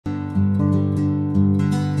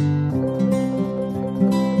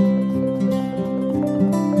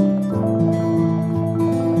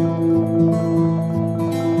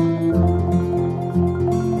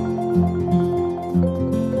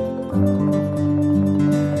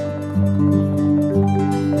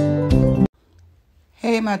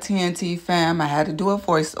Hey, my T&T fam, I had to do a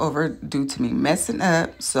voiceover due to me messing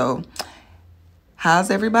up. So,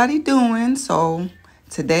 how's everybody doing? So,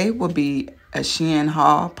 today will be a Shein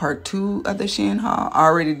haul, part 2 of the Shein haul. I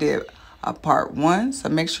already did a part 1, so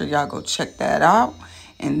make sure y'all go check that out.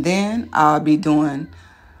 And then I'll be doing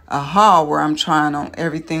a haul where I'm trying on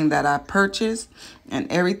everything that I purchased.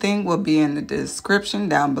 And everything will be in the description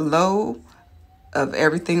down below of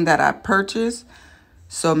everything that I purchased.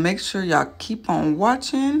 So make sure y'all keep on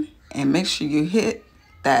watching and make sure you hit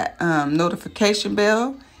that notification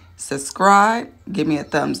bell, subscribe, give me a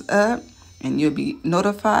thumbs up, and you'll be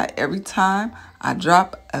notified every time I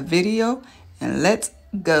drop a video. And let's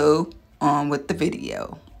go on with the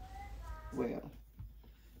video. Well,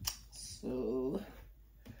 so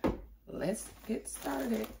let's get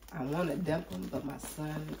started. I want to dump them, but my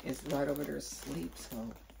son is right over there asleep, so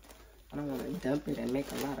I don't want to dump it and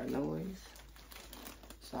make a lot of noise.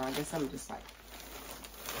 So I guess I'm just like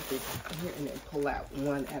this here and then pull out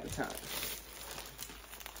one at a time.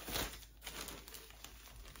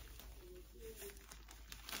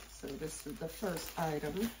 So this is the first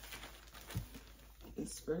item.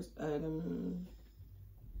 This first item,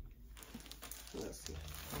 let's see.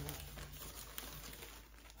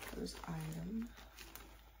 First item.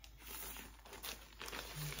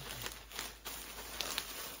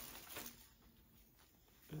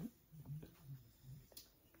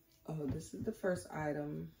 Oh, this is the first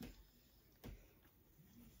item.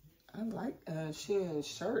 I like Shein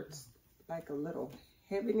shirts, like a little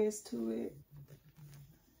heaviness to it.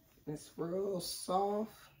 It's real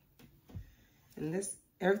soft. And this,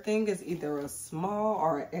 everything is either a small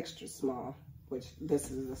or an extra small, which this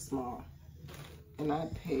is a small. And I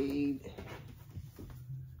paid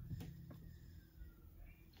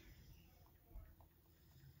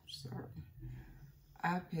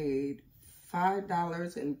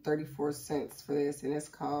 $5.34 for this, and it's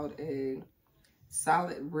called a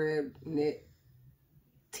solid rib knit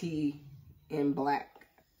tee in black.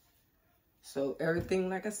 So everything,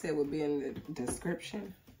 like I said, will be in the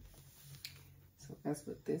description. So that's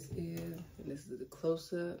what this is, and this is the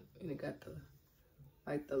close-up, and it got the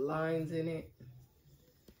like the lines in it.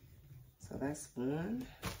 So that's one,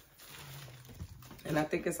 and I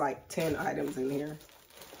think it's like 10 items in here.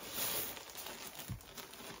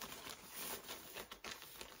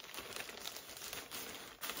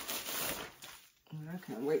 I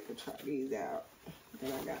can't wait to try these out.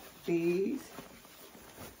 Then I got these.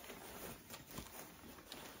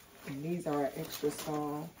 And these are extra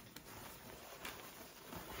small.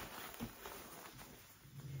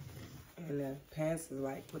 And the pants is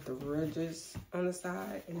like with the ridges on the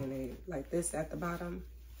side. And then they like this at the bottom.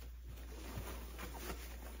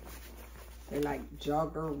 They're like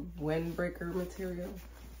jogger windbreaker material.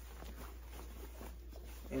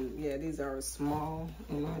 And yeah, these are small.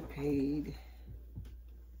 And I paid...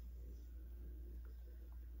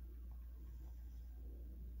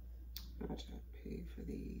 how much I paid for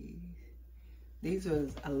these? These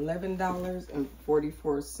was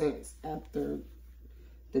 $11.44 after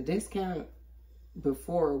the discount.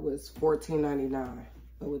 Before was $14.99,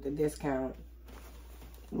 but with the discount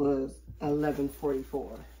was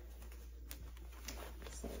 $11.44.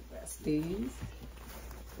 So that's these.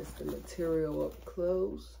 That's the material up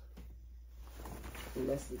close. And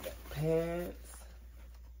this is the pants.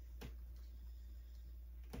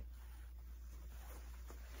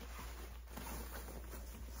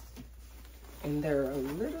 And they're a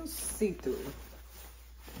little see-through.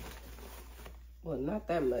 Well, not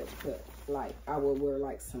that much, but like I would wear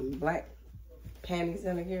like some black panties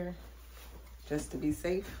in here just to be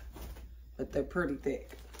safe. But they're pretty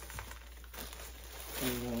thick.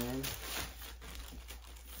 And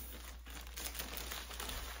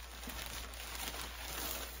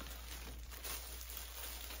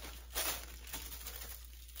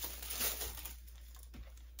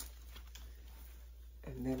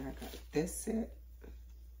then I got this set.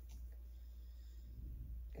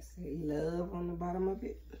 It says love on the bottom of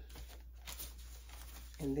it.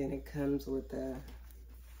 And then it comes with the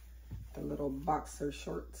little boxer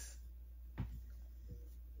shorts.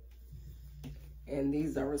 And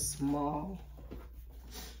these are small.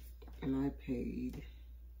 And I paid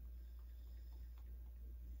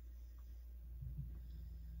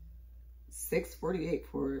 $6.48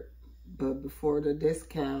 for it. But before the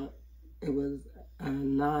discount, it was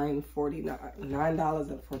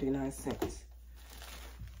 $9.49.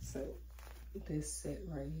 So this set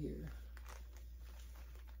right here,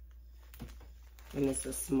 and it's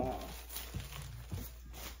a small.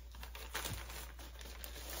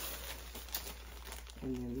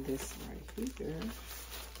 And then this right here,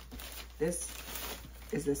 this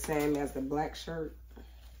is the same as the black shirt.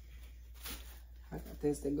 I got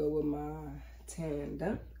this to go with my tan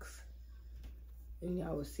dunks. And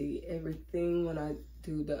y'all will see everything when I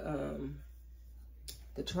do the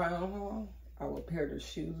try on haul. I will pair the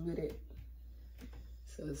shoes with it.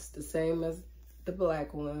 So it's the same as the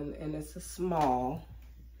black one, and it's a small.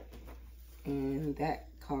 And that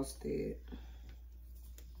costed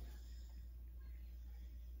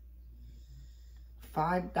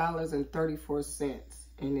 $5.34.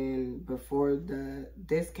 And then before the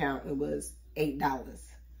discount, it was $8.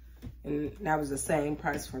 And that was the same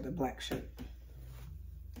price for the black shirt.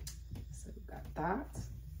 So we got that.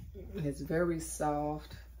 It's very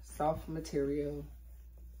soft material.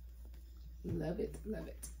 Love it, love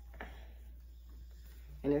it.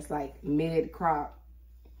 And it's like mid crop.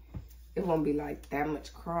 It won't be like that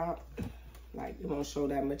much crop. Like it won't show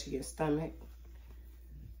that much of your stomach.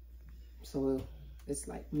 So it's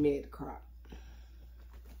like mid crop.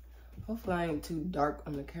 Hopefully I ain't too dark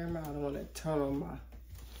on the camera. I don't want to turn on my,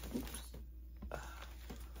 oops.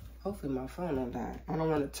 Hopefully my phone don't die. I don't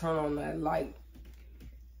want to turn on that light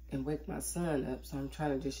and wake my son up. So I'm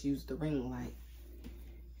trying to just use the ring light.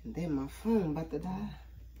 And then my phone about to die.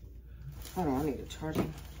 Hold on, I need a charger.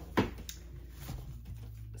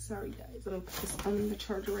 Sorry guys, I'm gonna put this on the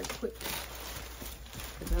charger right quick.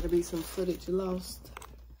 There gotta be some footage lost.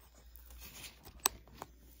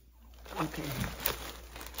 Okay,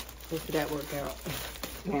 hopefully that worked out.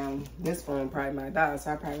 Now, this phone probably might die,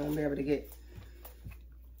 so I probably won't be able to get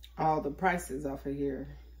all the prices off of here.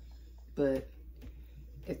 But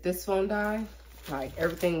if this phone die, like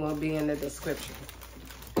everything will be in the description.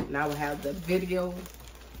 And I will have the video.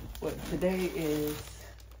 What today is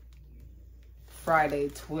Friday,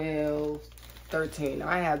 12/13.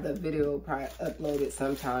 I have the video probably uploaded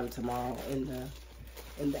sometime tomorrow in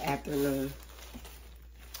the afternoon.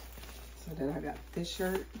 So then I got this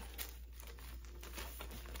shirt.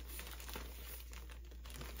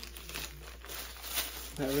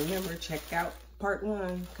 But remember, check out part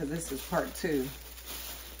 1 because this is part 2.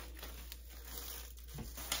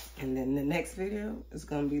 And then the next video is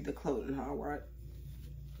gonna be the clothing haul where I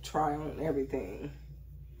try on everything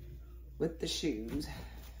with the shoes.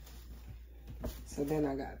 So then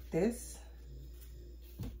I got this.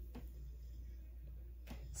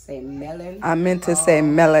 Say melon. I meant to say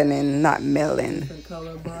melanin, not melon. Different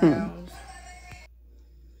color browns.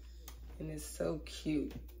 And it's so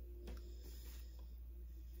cute.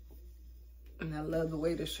 And I love the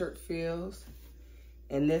way the shirt feels.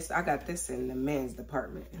 And this, I got this in the men's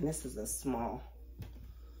department. And this is a small.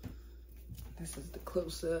 This is the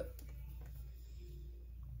close-up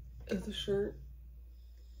of the shirt.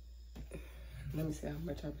 Let me see how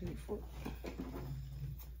much I paid for it.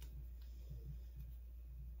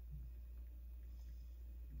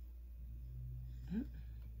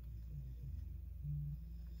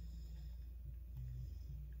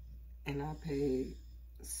 And I paid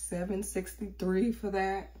 $7.63 for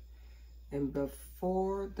that. And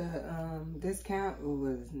before the discount, it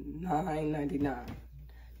was $9.99.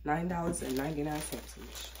 $9.99,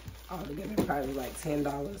 which altogether probably like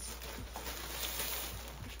 $10.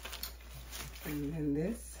 And then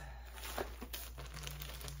this.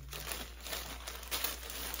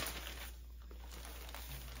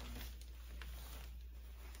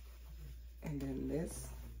 And then this.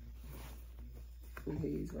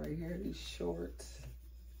 These right here, these shorts.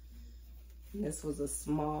 And this was a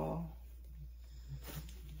small.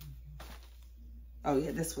 Oh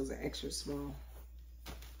yeah, this was an extra small.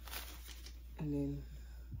 And then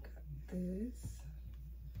got this.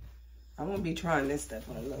 I won't be trying this stuff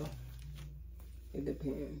on though. It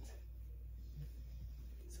depends.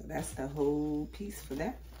 So that's the whole piece for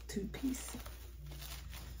that. 2-piece.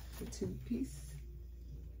 The 2-piece.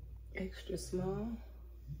 Extra small.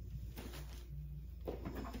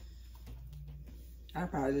 I'll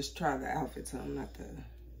probably just try the outfits on, not the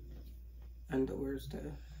underwear stuff.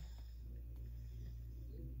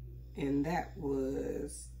 And that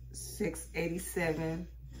was $6.87,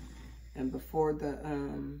 and before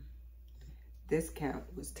the discount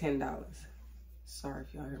was $10. Sorry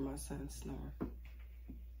if y'all hear my son snoring.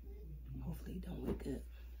 Hopefully he don't wake up.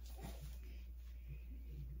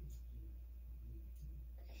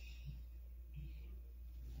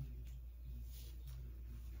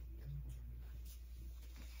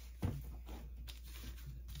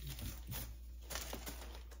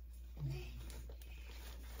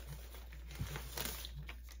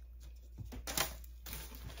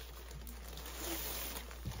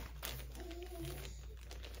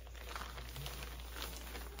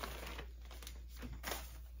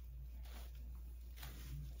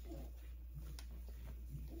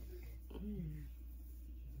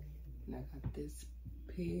 And I got this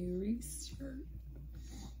Perry shirt.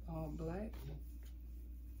 all black.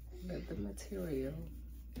 But the material,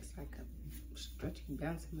 it's like a stretchy,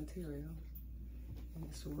 bouncy material. And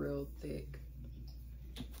it's real thick.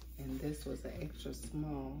 And this was an extra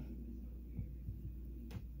small.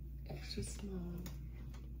 Extra small.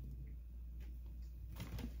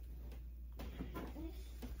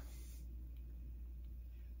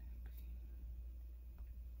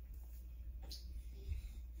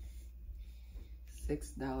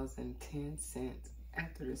 $6.10.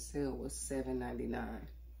 After the sale was $7.99.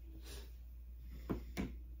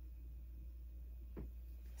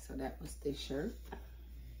 So that was this shirt.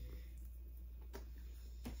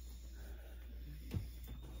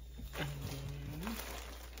 And then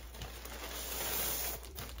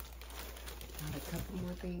got a couple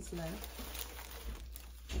more things left.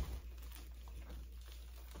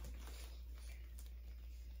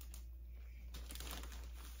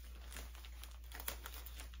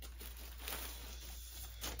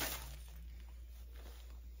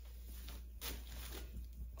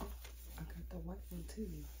 White one too.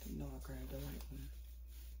 You know I grabbed the white one.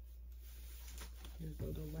 Here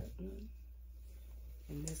go the white one.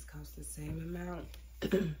 And this costs the same amount.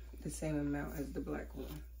 The same amount as the black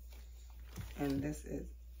one. And this is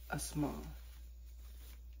a small.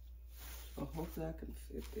 So hopefully I can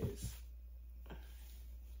fit this.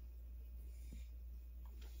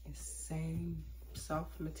 It's same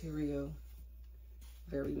soft material.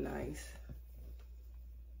 Very nice.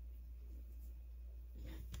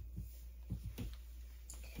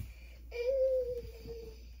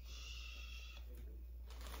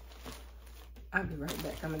 I'll be right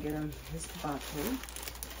back. I'm gonna get him his bottle.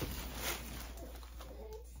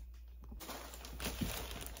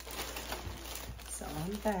 So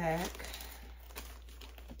I'm back.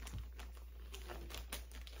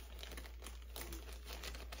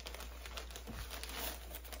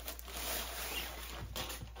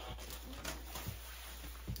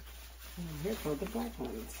 And here go the black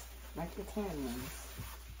ones, like the tan ones.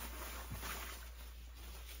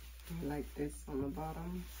 Like this on the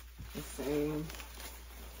bottom. The same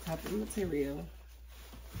type of material,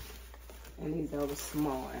 and these are the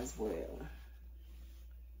small as well,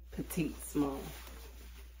 petite small.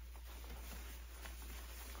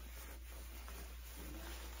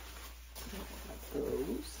 I got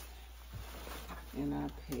those, and I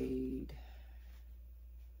paid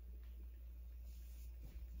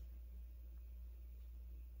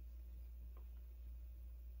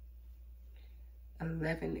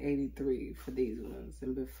 $11.83 for these ones,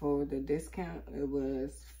 and before the discount it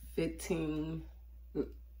was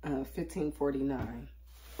 $15.49.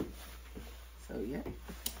 So yeah,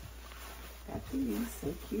 got these,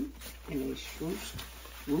 so cute, and they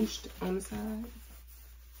ruched on the side,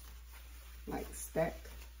 like stacked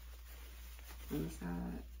on the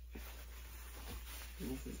side.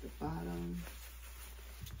 And this is the bottom.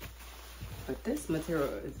 But this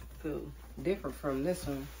material is feel different from this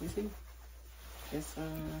one. You see? This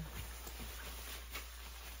one,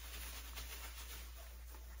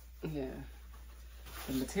 yeah,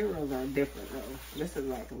 the materials are different though. This is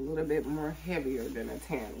like a little bit more heavier than the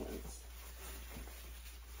tan ones.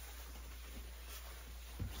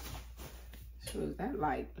 So is that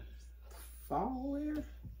like fall wear?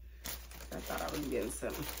 I thought I was getting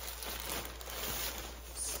some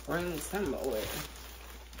spring summer wear.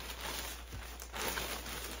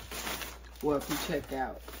 Well, if you check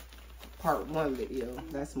out part 1 video,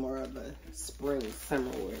 that's more of a spring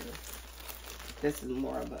summer wear. This is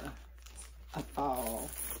more of a fall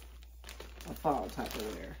type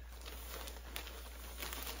of wear.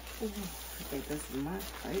 Ooh, I think this is my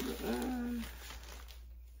favorite one.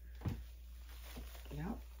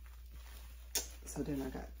 Yep. So then I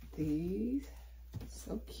got these.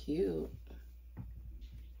 So cute.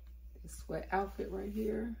 This sweat outfit right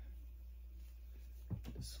here.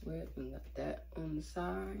 The sweat, and got that on the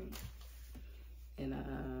side.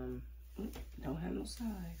 And don't have no size.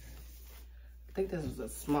 I think this was a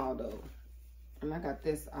small though. And I got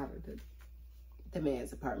this out of the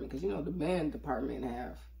men's department, because you know the men's department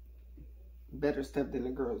have better stuff than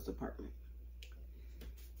the girls department.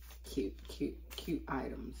 Cute, cute, cute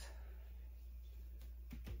items.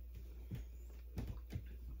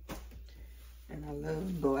 And I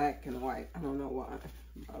love black and white. I don't know why.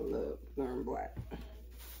 I love wearing black.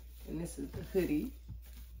 And this is the hoodie.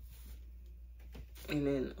 And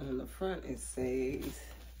then on the front it says,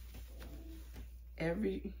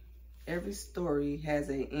 every story has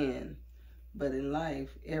an end, but in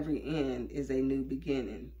life, every end is a new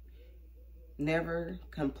beginning. Never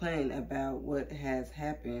complain about what has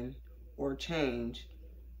happened or change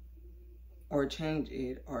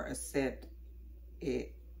it or accept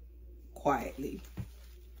it quietly.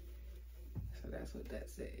 that's what that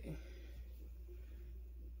said.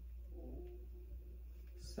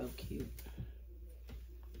 So cute.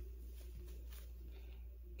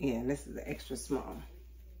 Yeah, and this is the extra small.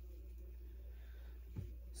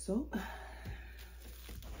 So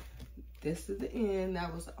this is the end.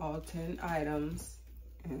 That was all 10 items.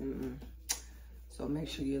 And so make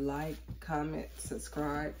sure you like, comment,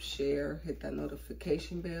 subscribe, share, hit that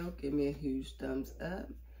notification bell. Give me a huge thumbs up.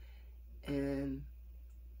 And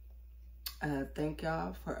thank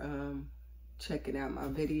y'all for checking out my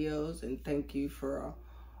videos. And thank you for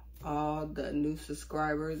all the new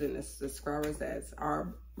subscribers and the subscribers that's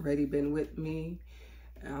already been with me.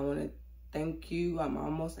 And I want to thank you. I'm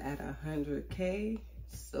almost at 100K.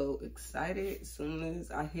 So excited. As soon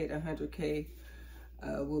as I hit 100K,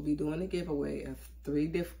 we'll be doing a giveaway of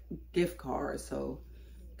 3 gift cards. So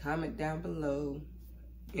comment down below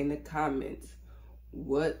in the comments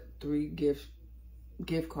what 3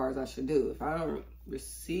 gift cards I should do. If I don't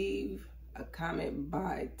receive a comment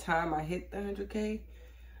by the time I hit the 100K,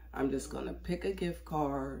 I'm just gonna pick a gift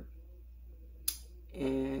card,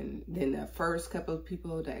 and then the first couple of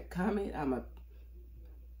people that comment,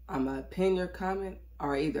 I'm a pin your comment,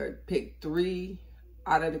 or either pick 3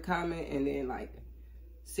 out of the comment and then like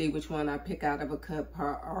see which one I pick out of a cup,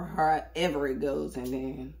 or however it goes, and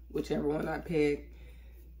then whichever one I pick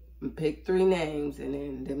 3 names, and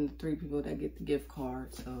then them the 3 people that get the gift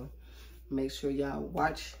card. So make sure y'all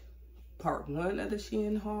watch part 1 of the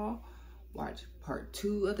Shein haul, watch part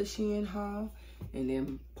 2 of the Shein haul, and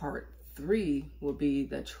then part 3 will be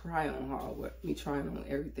the try on haul with me trying on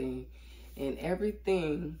everything. And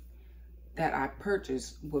everything that I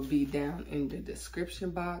purchased will be down in the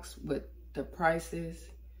description box with the prices.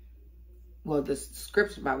 Well, the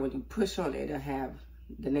description box, when you push on it, it'll have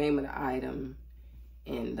the name of the item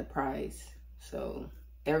and the price. So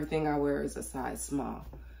everything I wear is a size small.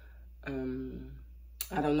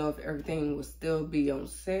 I don't know if everything will still be on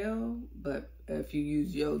sale, but if you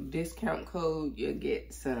use your discount code, you'll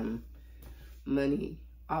get some money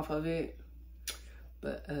off of it.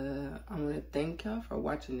 But I want to thank y'all for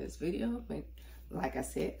watching this video. Like I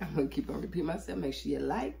said, I'm going to keep on repeating myself. Make sure you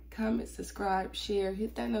like, comment, subscribe, share,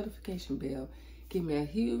 hit that notification bell. Give me a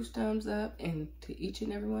huge thumbs up. And to each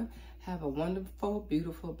and everyone, have a wonderful,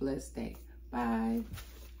 beautiful, blessed day. Bye.